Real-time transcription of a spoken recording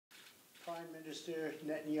Prime Minister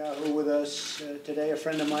Netanyahu with us today, a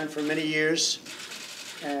friend of mine for many years,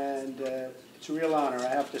 and it's a real honor. I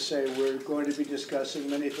have to say we're going to be discussing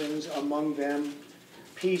many things, among them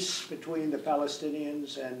peace between the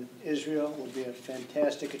Palestinians and Israel would be a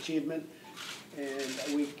fantastic achievement,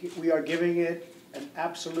 and we are giving it an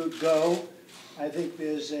absolute go. I think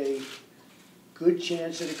there's a good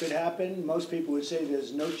chance that it could happen. Most people would say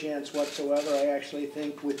there's no chance whatsoever. I actually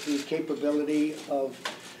think with the capability of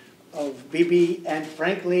Bibi and,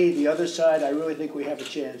 frankly, the other side, I really think we have a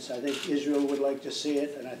chance. I think Israel would like to see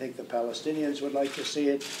it, and I think the Palestinians would like to see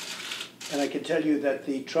it. And I can tell you that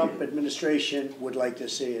the Trump administration would like to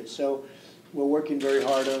see it. So we're working very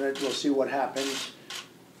hard on it. We'll see what happens.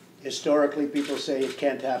 Historically, people say it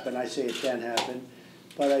can't happen. I say it can happen.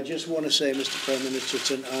 But I just want to say, Mr. Prime Minister,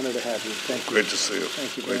 it's an honor to have you. Thank you. Great to see you.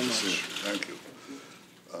 Thank you very much. See you. Thank you.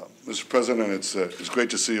 Mr. President, it's great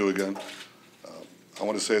to see you again. I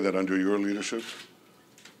want to say that under your leadership,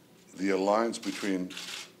 the alliance between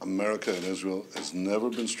America and Israel has never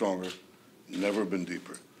been stronger, never been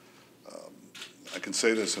deeper. I can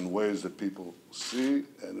say this in ways that people see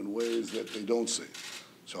and in ways that they don't see.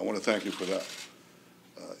 So I want to thank you for that.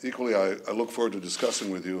 Equally, I look forward to discussing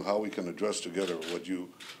with you how we can address together what you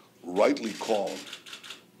rightly called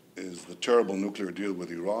is the terrible nuclear deal with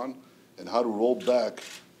Iran and how to roll back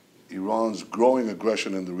Iran's growing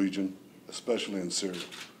aggression in the region, especially in Syria.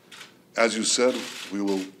 As you said, we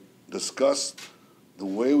will discuss the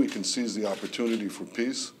way we can seize the opportunity for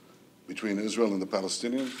peace between Israel and the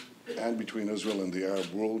Palestinians and between Israel and the Arab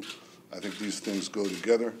world. I think these things go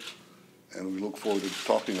together, and we look forward to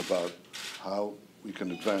talking about how we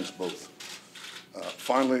can advance both.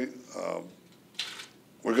 Finally,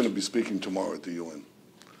 we're going to be speaking tomorrow at the UN.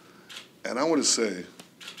 And I want to say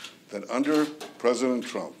that under President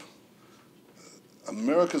Trump,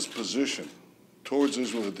 America's position towards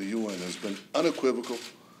Israel at the UN has been unequivocal,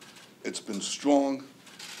 it's been strong,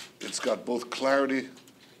 it's got both clarity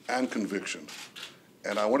and conviction.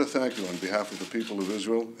 And I want to thank you on behalf of the people of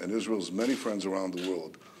Israel and Israel's many friends around the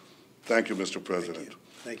world. Thank you, Mr. President.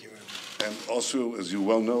 Thank you very much. And also, as you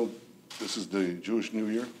well know, this is the Jewish New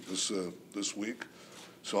Year this week.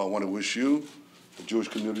 So I want to wish you, the Jewish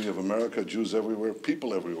community of America, Jews everywhere,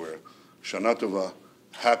 people everywhere, Shana Tova,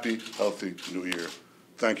 happy, healthy New Year.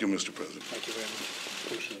 Thank you, Mr. President. Thank you very much.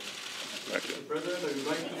 Appreciate it. Thank you. Mr. President, are you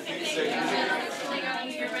going to fix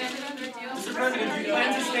Mr. President, do you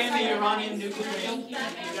plan to stay in the Iranian nuclear deal?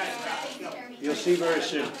 You'll see very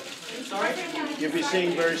soon. Sorry? You'll be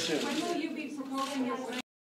seeing very soon. When will you be proposing your plan?